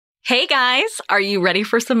Hey guys, are you ready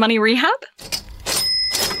for some money rehab?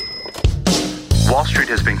 Wall Street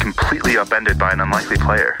has been completely upended by an unlikely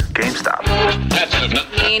player, GameStop.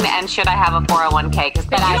 And should I have a 401k? Because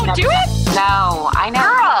you don't do it? No, I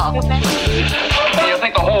know. Girl! You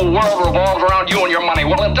think the whole world revolves around you and your money?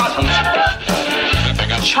 Well, it doesn't.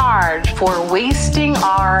 Charge for wasting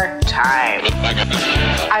our time.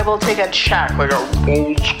 I will take a check. Like a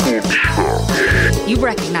old school check. You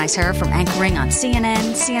recognize her from anchoring on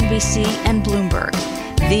CNN, CNBC, and Bloomberg.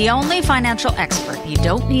 The only financial expert you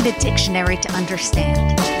don't need a dictionary to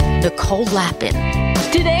understand. Nicole Lapin.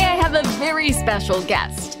 Today I have a very special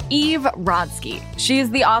guest, Eve Rodsky. She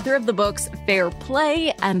is the author of the books Fair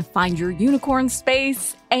Play and Find Your Unicorn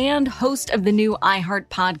Space, and host of the new iHeart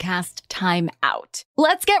podcast, Time Out.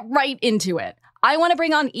 Let's get right into it. I want to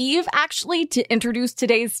bring on Eve, actually, to introduce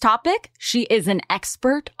today's topic. She is an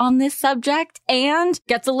expert on this subject and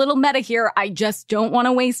gets a little meta here. I just don't want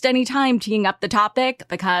to waste any time teeing up the topic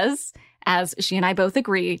because, as she and I both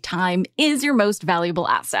agree, time is your most valuable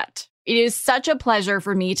asset. It is such a pleasure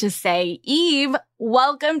for me to say, Eve,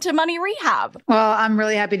 welcome to Money Rehab. Well, I'm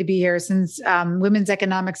really happy to be here since women's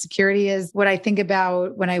economic security is what I think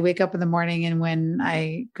about when I wake up in the morning and when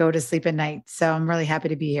I go to sleep at night. So I'm really happy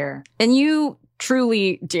to be here. And you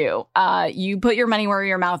truly do. You put your money where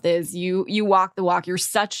your mouth is. You walk the walk. You're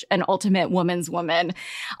such an ultimate woman's woman.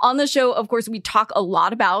 On the show, of course, we talk a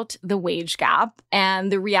lot about the wage gap.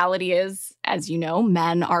 And the reality is, as you know,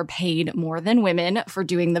 men are paid more than women for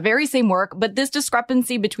doing the very same work. But this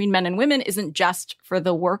discrepancy between men and women isn't just for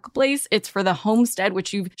the workplace. It's for the homestead,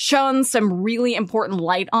 which you've shown some really important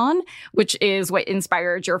light on, which is what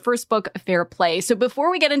inspired your first book, Fair Play. So before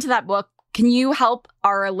we get into that book, can you help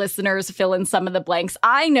our listeners fill in some of the blanks?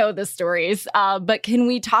 I know the stories, but can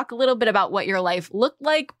we talk a little bit about what your life looked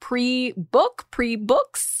like pre-books?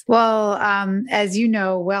 Well, as you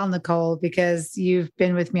know well, Nicole, because you've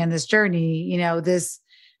been with me on this journey,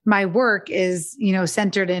 my work is,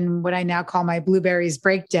 centered in what I now call my blueberries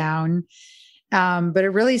breakdown. But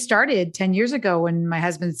it really started 10 years ago when my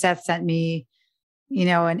husband Seth sent me,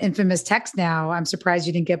 an infamous text now. I'm surprised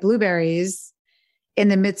you didn't get blueberries. In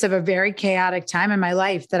the midst of a very chaotic time in my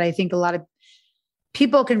life that I think a lot of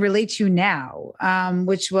people can relate to now,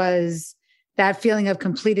 which was that feeling of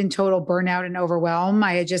complete and total burnout and overwhelm.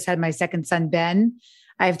 I had just had my second son, Ben.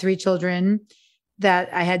 I have 3 children that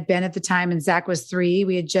I had Ben at the time, and Zach was 3.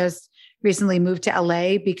 We had just recently moved to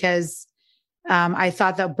LA because I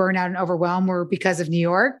thought that burnout and overwhelm were because of New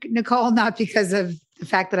York, Nicole, not because of the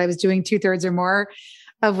fact that I was doing 2/3 or more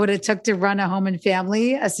of what it took to run a home and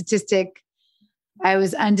family, a statistic I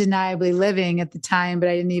was undeniably living at the time, but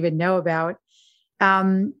I didn't even know about.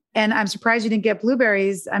 And I'm surprised you didn't get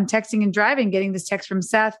blueberries. I'm texting and driving, getting this text from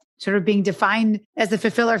Seth, sort of being defined as the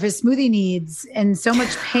fulfiller of his smoothie needs, and so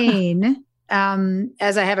much pain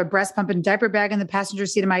as I have a breast pump and diaper bag in the passenger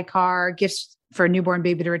seat of my car, gifts for a newborn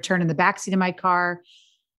baby to return in the backseat of my car,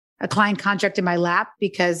 a client contract in my lap,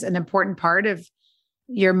 because an important part of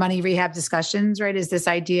your money rehab discussions, right, is this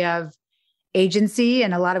idea of agency.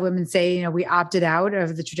 And a lot of women say, we opted out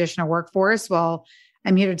of the traditional workforce. Well,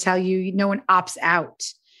 I'm here to tell you, no one opts out.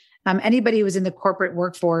 Anybody who was in the corporate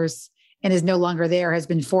workforce and is no longer there has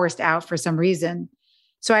been forced out for some reason.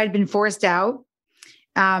 So I had been forced out.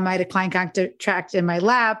 I had a client contract in my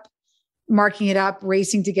lap, marking it up,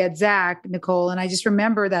 racing to get Zach, Nicole. And I just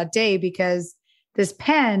remember that day because this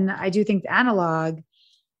pen, I do think the analog,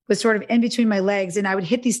 was sort of in between my legs. And I would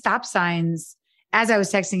hit these stop signs as I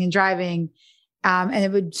was texting and driving, and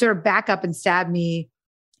it would sort of back up and stab me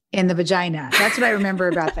in the vagina. That's what I remember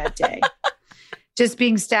about that day. Just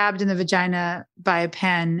being stabbed in the vagina by a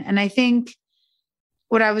pen. And I think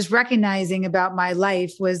what I was recognizing about my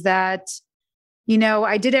life was that,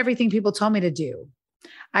 I did everything people told me to do.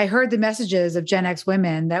 I heard the messages of Gen X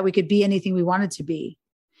women that we could be anything we wanted to be.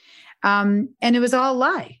 And it was all a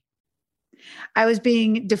lie. I was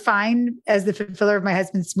being defined as the fulfiller of my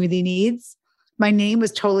husband's smoothie needs. My name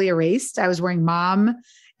was totally erased. I was wearing mom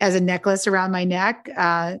as a necklace around my neck,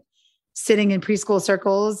 sitting in preschool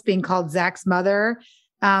circles, being called Zach's mother.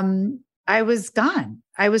 I was gone.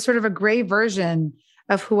 I was sort of a gray version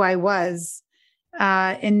of who I was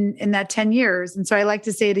in that 10 years. And so I like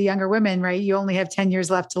to say to younger women, right, you only have 10 years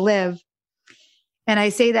left to live. And I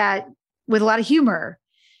say that with a lot of humor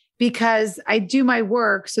because I do my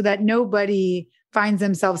work so that nobody finds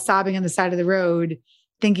themselves sobbing on the side of the road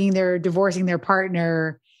thinking they're divorcing their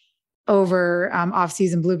partner over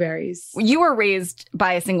off-season blueberries. You were raised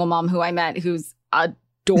by a single mom who I met who's a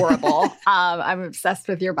adorable. I'm obsessed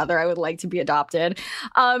with your mother. I would like to be adopted.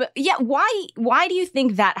 Why do you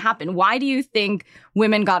think that happened? Why do you think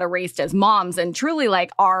women got erased as moms and truly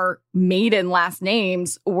like our maiden last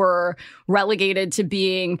names were relegated to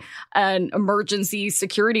being an emergency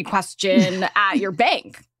security question at your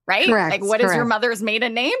bank? Right? Correct. Like, what is your mother's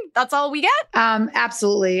maiden name? That's all we get?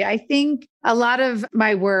 Absolutely. I think a lot of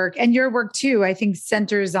my work and your work too, I think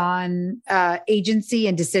centers on agency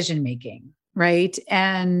and decision making, right?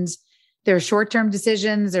 And there's short-term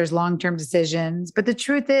decisions, there's long-term decisions. But the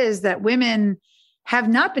truth is that women have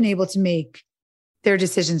not been able to make their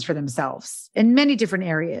decisions for themselves in many different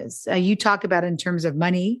areas. You talk about in terms of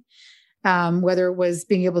money, whether it was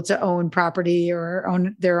being able to own property or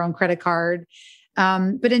own their own credit card.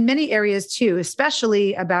 But in many areas too,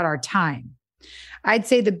 especially about our time. I'd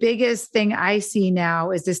say the biggest thing I see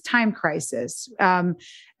now is this time crisis.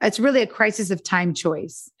 It's really a crisis of time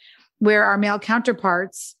choice, where our male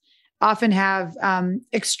counterparts often have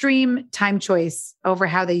extreme time choice over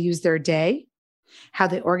how they use their day, how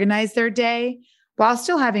they organize their day, while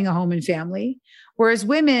still having a home and family. Whereas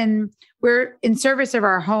women, we're in service of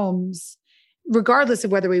our homes, regardless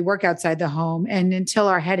of whether we work outside the home and until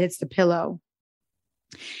our head hits the pillow.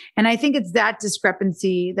 And I think it's that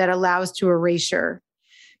discrepancy that allows to erasure.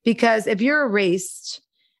 Because if you're erased,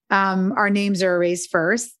 our names are erased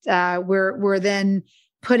first. We're then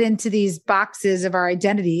put into these boxes of our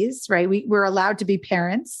identities, right? We're allowed to be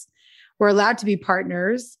parents. We're allowed to be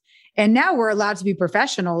partners. And now we're allowed to be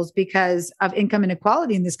professionals because of income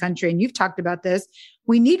inequality in this country. And you've talked about this.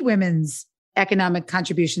 We need women's economic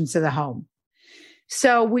contributions to the home.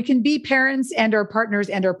 So we can be parents and our partners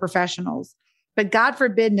and our professionals. But God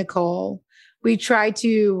forbid, Nicole, we try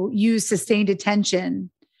to use sustained attention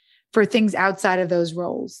for things outside of those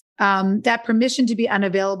roles. That permission to be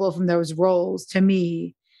unavailable from those roles, to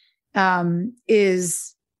me,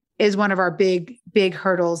 is one of our big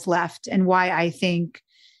hurdles left, and why I think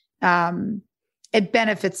it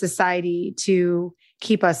benefits society to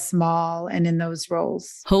keep us small and in those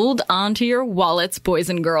roles. Hold on to your wallets, boys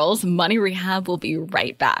and girls. Money Rehab will be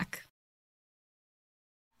right back.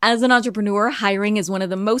 As an entrepreneur, hiring is one of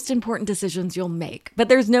the most important decisions you'll make. But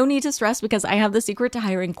there's no need to stress because I have the secret to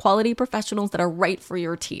hiring quality professionals that are right for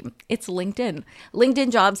your team. It's LinkedIn.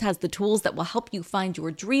 LinkedIn Jobs has the tools that will help you find your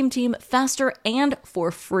dream team faster and for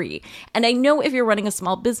free. And I know if you're running a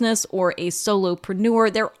small business or a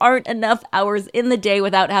solopreneur, there aren't enough hours in the day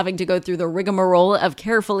without having to go through the rigmarole of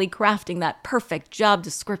carefully crafting that perfect job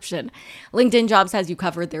description. LinkedIn Jobs has you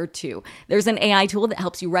covered there too. There's an AI tool that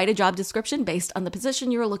helps you write a job description based on the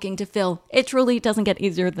position you're looking to fill. It truly doesn't get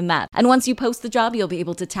easier than that. And once you post the job, you'll be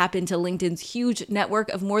able to tap into LinkedIn's huge network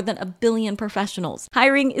of more than 1 billion professionals.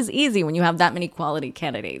 Hiring is easy when you have that many quality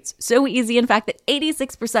candidates. So easy, in fact, that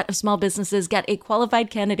 86% of small businesses get a qualified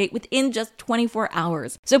candidate within just 24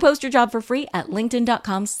 hours. So post your job for free at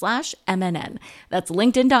linkedin.com/MNN. That's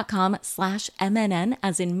linkedin.com/MNN,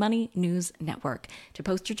 as in Money News Network, to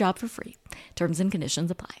post your job for free. Terms and conditions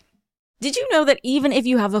apply. Did you know that even if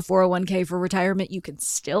you have a 401k for retirement, you can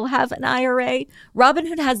still have an IRA?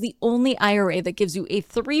 Robinhood has the only IRA that gives you a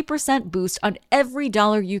 3% boost on every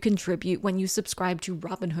dollar you contribute when you subscribe to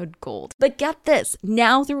Robinhood Gold. But get this,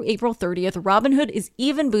 now through April 30th, Robinhood is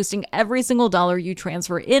even boosting every single dollar you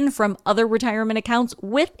transfer in from other retirement accounts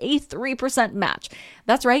with a 3% match.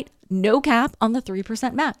 That's right. No cap on the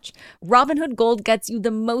 3% match. Robinhood Gold gets you the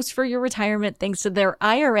most for your retirement thanks to their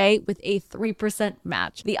IRA with a 3%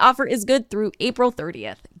 match. The offer is good through April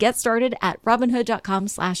 30th. Get started at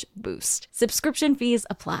robinhood.com/boost. Subscription fees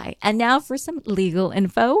apply. And now for some legal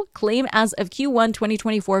info. Claim as of Q1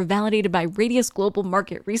 2024 validated by Radius Global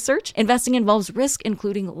Market Research. Investing involves risk,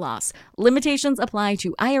 including loss. Limitations apply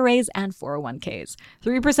to IRAs and 401ks.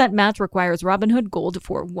 3% match requires Robinhood Gold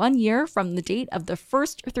for 1 year from the date of the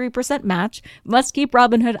first 3% match, must keep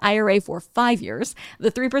Robinhood IRA for 5 years.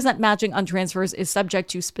 The 3% matching on transfers is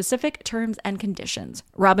subject to specific terms and conditions.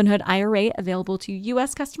 Robinhood IRA available to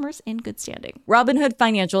U.S. customers in good standing. Robinhood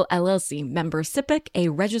Financial LLC, member SIPC, a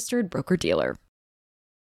registered broker-dealer.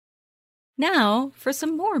 Now for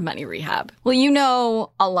some more money rehab. Well, you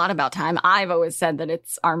know a lot about time. I've always said that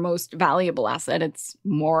it's our most valuable asset. It's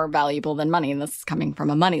more valuable than money, and this is coming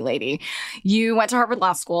from a money lady. You went to Harvard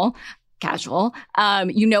Law School. Casual.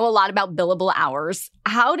 You know a lot about billable hours.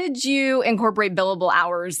 How did you incorporate billable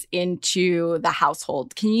hours into the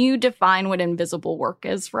household? Can you define what invisible work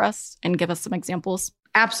is for us and give us some examples?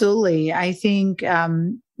 Absolutely. I think,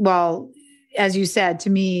 well, as you said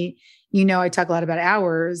to me, you know, I talk a lot about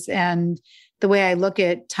hours, and the way I look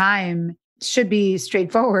at time should be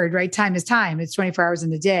straightforward, right? Time is time. It's 24 hours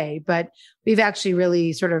in the day, but we've actually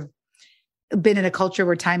really sort of been in a culture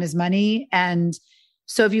where time is money. And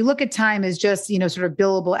so if you look at time as just, sort of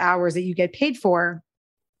billable hours that you get paid for,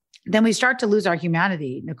 then we start to lose our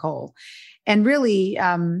humanity, Nicole. And really,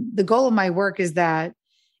 the goal of my work is that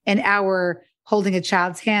an hour holding a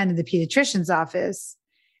child's hand in the pediatrician's office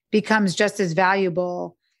becomes just as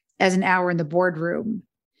valuable as an hour in the boardroom.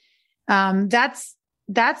 That's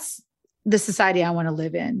the society I want to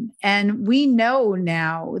live in. And we know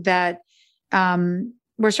now that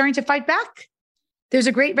we're starting to fight back. There's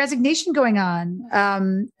a great resignation going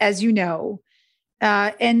on, as you know.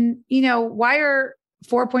 And why are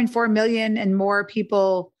 4.4 million and more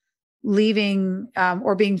people leaving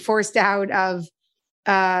or being forced out of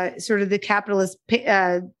sort of the capitalist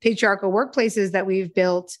patriarchal workplaces that we've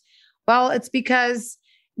built? Well, it's because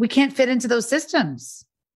we can't fit into those systems.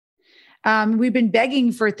 We've been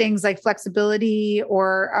begging for things like flexibility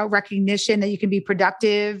or a recognition that you can be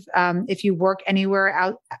productive if you work anywhere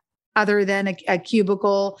out other than a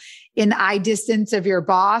cubicle in eye distance of your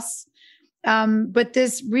boss. But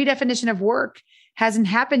this redefinition of work hasn't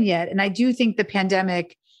happened yet. And I do think the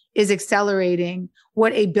pandemic is accelerating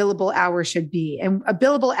what a billable hour should be. And a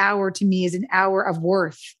billable hour to me is an hour of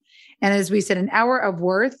worth. And as we said, an hour of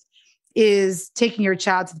worth is taking your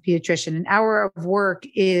child to the pediatrician. An hour of work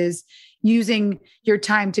is using your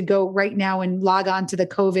time to go right now and log on to the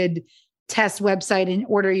COVID test website and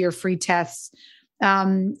order your free tests. A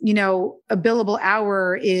billable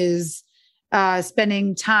hour is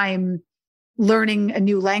spending time learning a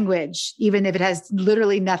new language, even if it has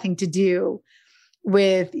literally nothing to do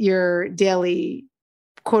with your daily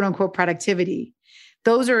quote unquote productivity.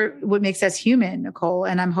 Those are what makes us human, Nicole.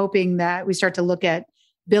 And I'm hoping that we start to look at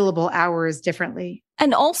billable hours differently.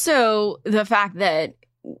 And also the fact that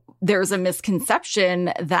there's a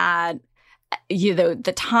misconception that,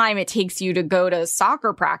 the time it takes you to go to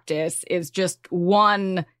soccer practice is just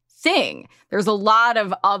one thing. There's a lot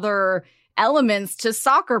of other elements to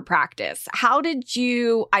soccer practice.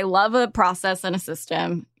 I love a process and a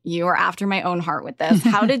system. You are after my own heart with this.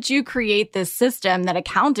 How did you create this system that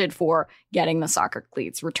accounted for getting the soccer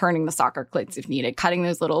cleats, returning the soccer cleats if needed, cutting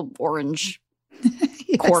those little orange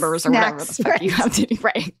quarters or whatever the fuck you have to do,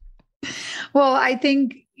 right? Well, I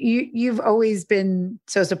think you've always been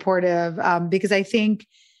so supportive because I think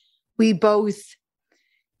we both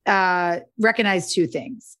recognize two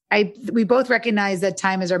things. We both recognize that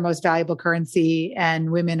time is our most valuable currency,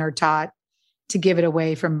 and women are taught to give it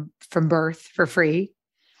away from birth for free.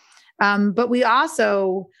 But we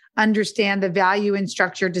also understand the value in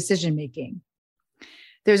structured decision making.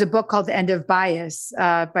 There's a book called The End of Bias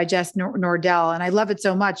by Jess Nordell, and I love it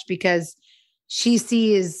so much because she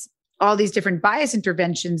sees all these different bias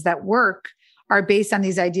interventions that work are based on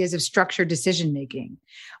these ideas of structured decision making,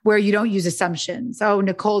 where you don't use assumptions. Oh,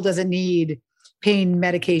 Nicole doesn't need pain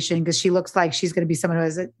medication because she looks like she's going to be someone who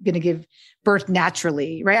is going to give birth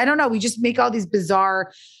naturally, right? I don't know. We just make all these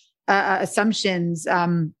bizarre assumptions.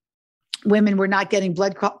 Women were not getting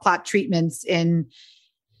blood clot treatments in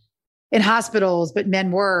hospitals, but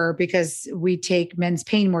men were, because we take men's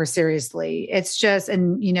pain more seriously. It's just,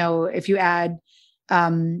 and if you add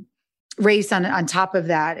race on top of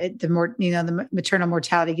that, the maternal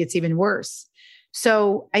mortality gets even worse.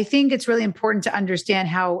 So I think it's really important to understand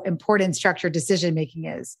how important structured decision-making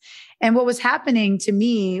is. And what was happening to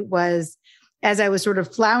me was, as I was sort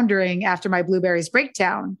of floundering after my blueberries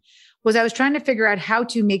breakdown, was I was trying to figure out how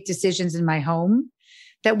to make decisions in my home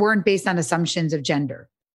that weren't based on assumptions of gender.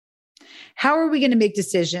 How are we going to make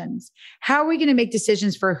decisions? How are we going to make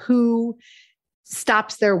decisions for who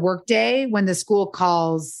stops their workday when the school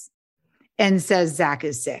calls and says Zach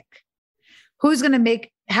is sick? How are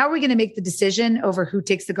we going to make the decision over who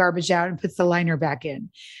takes the garbage out and puts the liner back in?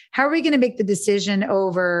 How are we going to make the decision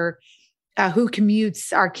over who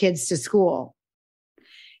commutes our kids to school?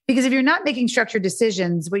 Because if you're not making structured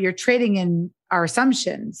decisions, what you're trading in are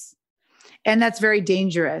assumptions. And that's very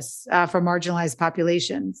dangerous for marginalized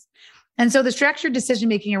populations. And so the structured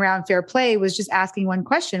decision-making around fair play was just asking one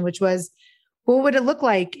question, which was, what would it look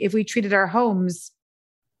like if we treated our homes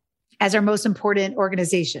as our most important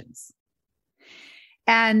organizations?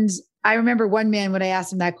 And I remember one man, when I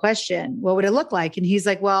asked him that question, what would it look like? And he's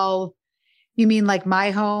like, well, you mean like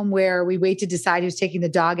my home, where we wait to decide who's taking the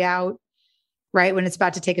dog out, right, when it's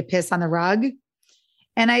about to take a piss on the rug?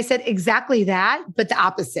 And I said, exactly that, but the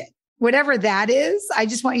opposite. Whatever that is, I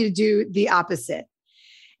just want you to do the opposite.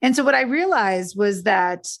 And so what I realized was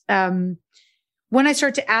that when I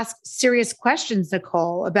start to ask serious questions,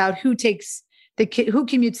 Nicole, about who takes the kid, who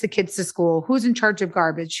commutes the kids to school, who's in charge of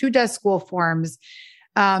garbage, who does school forms,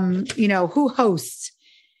 who hosts,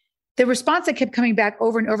 the response that kept coming back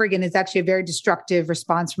over and over again is actually a very destructive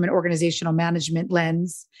response from an organizational management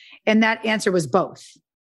lens. And that answer was both.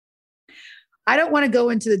 I don't want to go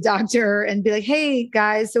into the doctor and be like, hey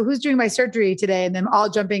guys, so who's doing my surgery today? And them all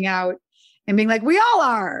jumping out and being like, we all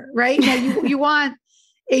are, right? You want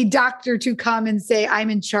a doctor to come and say, I'm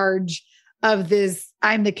in charge of this.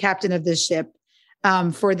 I'm the captain of this ship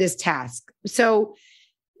for this task. So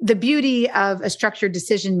the beauty of a structured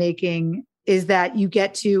decision-making is that you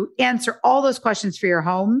get to answer all those questions for your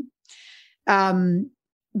home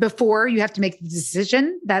before you have to make the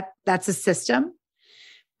decision. That's a system.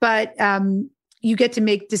 But you get to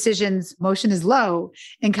make decisions. Emotion is low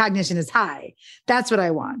and cognition is high. That's what I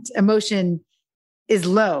want. Emotion is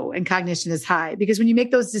low and cognition is high, because when you make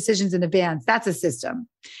those decisions in advance, that's a system.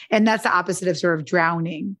 And that's the opposite of sort of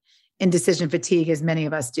drowning in decision fatigue, as many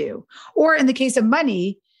of us do. Or in the case of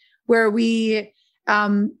money, where we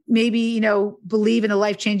maybe, believe in the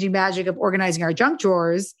life-changing magic of organizing our junk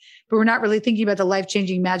drawers, but we're not really thinking about the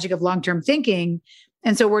life-changing magic of long-term thinking.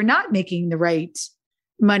 And so we're not making the right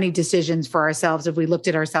money decisions for ourselves if we looked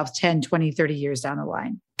at ourselves 10, 20, 30 years down the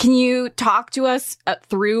line. Can you talk to us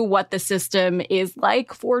through what the system is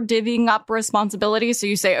like for divvying up responsibility? So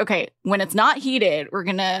you say, okay, when it's not heated, we're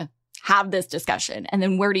going to have this discussion. And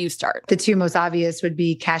then where do you start? The two most obvious would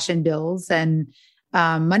be cash and bills and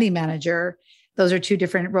money manager. Those are two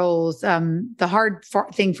different roles. The hard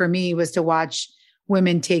thing for me was to watch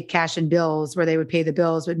women take cash and bills, where they would pay the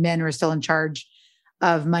bills, but men were still in charge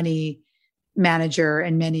of money manager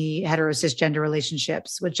in many hetero-cisgender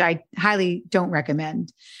relationships, which I highly don't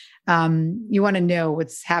recommend. You want to know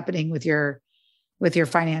what's happening with your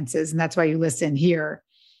finances, and that's why you listen here.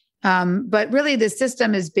 But really, the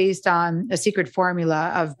system is based on a secret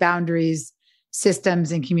formula of boundaries,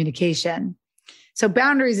 systems, and communication. So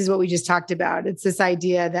boundaries is what we just talked about. It's this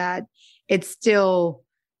idea that it's still,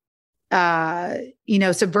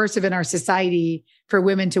 subversive in our society for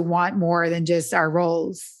women to want more than just our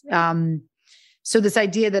roles. So this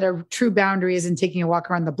idea that a true boundary isn't taking a walk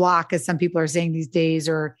around the block, as some people are saying these days,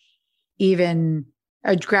 or even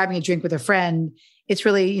grabbing a drink with a friend. It's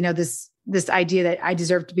really, this idea that I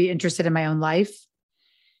deserve to be interested in my own life,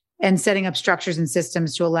 and setting up structures and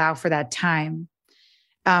systems to allow for that time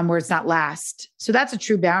where it's not last. So that's a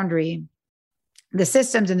true boundary. The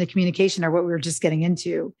systems and the communication are what we were just getting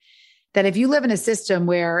into. That if you live in a system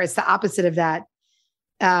where it's the opposite of that,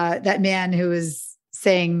 that man who is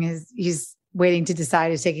saying he's waiting to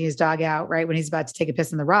decide who's taking his dog out, right, when he's about to take a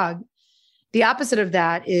piss on the rug. The opposite of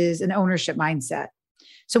that is an ownership mindset.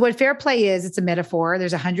 So what fair play is, it's a metaphor.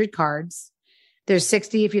 There's 100 cards. There's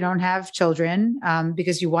 60 if you don't have children,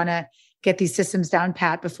 because you want to get these systems down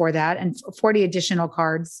pat before that, and 40 additional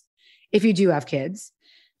cards if you do have kids.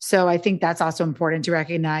 So I think that's also important to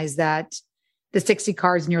recognize that the 60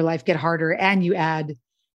 cards in your life get harder, and you add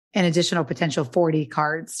an additional potential 40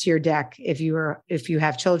 cards to your deck if you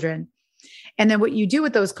have children. And then what you do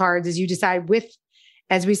with those cards is you decide with,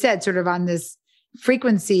 as we said, sort of on this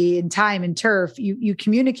frequency and time and turf, you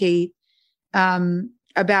communicate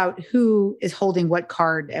about who is holding what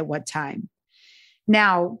card at what time.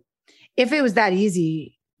 Now, if it was that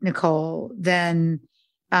easy, Nicole, then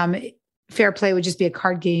fair play would just be a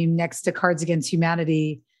card game next to Cards Against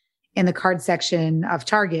Humanity in the card section of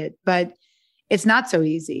Target. But it's not so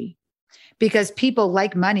easy, because people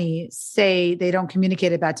like money say they don't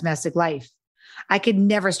communicate about domestic life. I could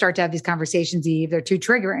never start to have these conversations, Eve. They're too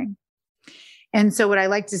triggering. And so what I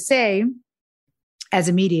like to say as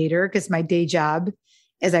a mediator, because my day job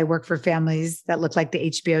is I work for families that look like the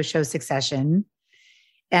HBO show Succession.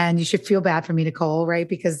 And you should feel bad for me, Nicole, right?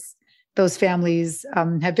 Because those families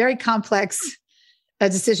have very complex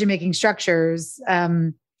decision-making structures.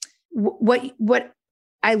 What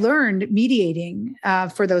I learned mediating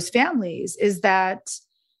for those families is that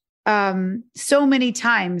so many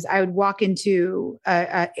times I would walk into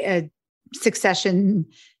a succession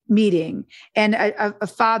meeting, and a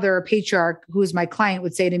father, a patriarch who's my client,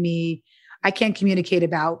 would say to me, I can't communicate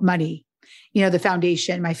about money, the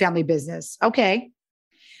foundation, my family business. Okay.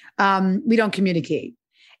 We don't communicate.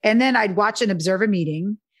 And then I'd watch and observe a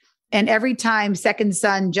meeting. And every time second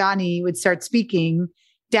son, Johnny, would start speaking,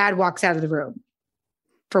 dad walks out of the room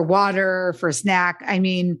for water, for a snack.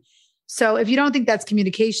 So if you don't think that's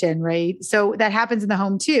communication, right? So that happens in the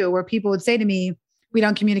home too, where people would say to me, we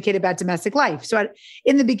don't communicate about domestic life. So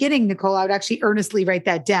in the beginning, Nicole, I would actually earnestly write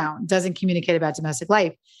that down. Doesn't communicate about domestic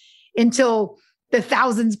life, until the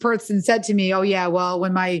 1000th person said to me, oh yeah, well,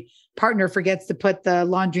 when my partner forgets to put the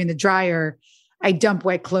laundry in the dryer, I dump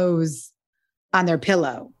wet clothes on their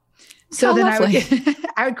pillow. So then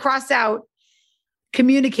I would cross out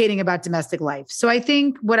communicating about domestic life. So I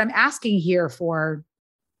think what I'm asking here for,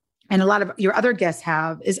 and a lot of your other guests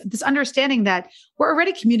have, is this understanding that we're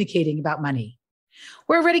already communicating about money.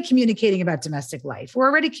 We're already communicating about domestic life. We're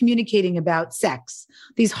already communicating about sex,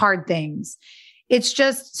 these hard things. It's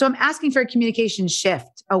just, so I'm asking for a communication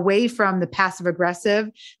shift away from the passive aggressive,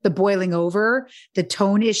 the boiling over, the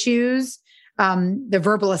tone issues, the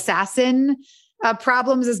verbal assassin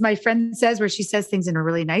problems, as my friend says, where she says things in a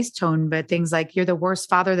really nice tone, but things like, you're the worst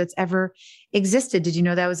father that's ever existed. Did you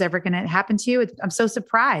know that was ever going to happen to you? I'm so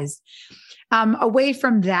surprised. Away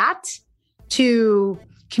from that to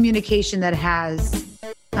communication that has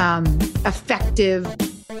effective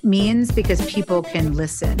means, because people can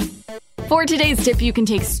listen. For today's tip, you can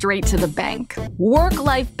take straight to the bank.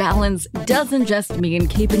 Work-life balance doesn't just mean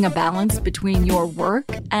keeping a balance between your work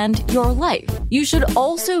and your life. You should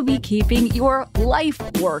also be keeping your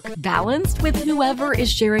life-work balanced with whoever is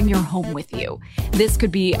sharing your home with you. This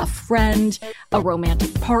could be a friend, a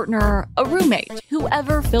romantic partner, a roommate,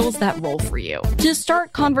 whoever fills that role for you. To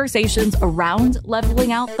start conversations around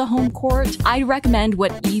leveling out the home court, I'd recommend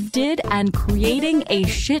what Eve did and creating a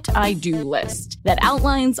shit I do list that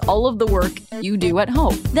outlines all of the work you do at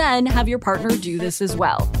home. Then have your partner do this as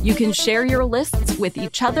well. You can share your lists with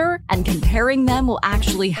each other, and comparing them will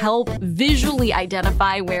actually help visually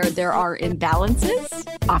identify where there are imbalances.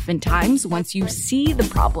 Oftentimes, once you see the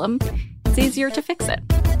problem, it's easier to fix it.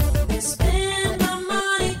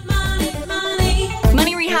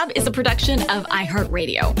 Money Rehab is a production of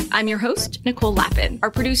iHeartRadio. I'm your host, Nicole Lappin. Our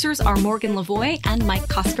producers are Morgan Lavoie and Mike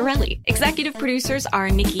Coscarelli. Executive producers are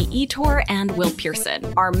Nikki Etor and Will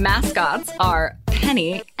Pearson. Our mascots are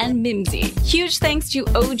Penny and Mimsy. Huge thanks to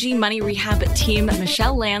OG Money Rehab team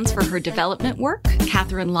Michelle Lands for her development work,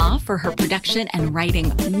 Catherine Law for her production and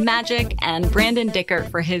writing magic, and Brandon Dicker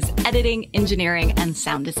for his editing, engineering, and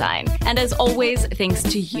sound design. And as always, thanks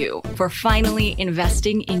to you for finally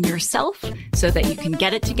investing in yourself so that you can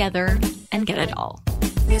get it together and get it all.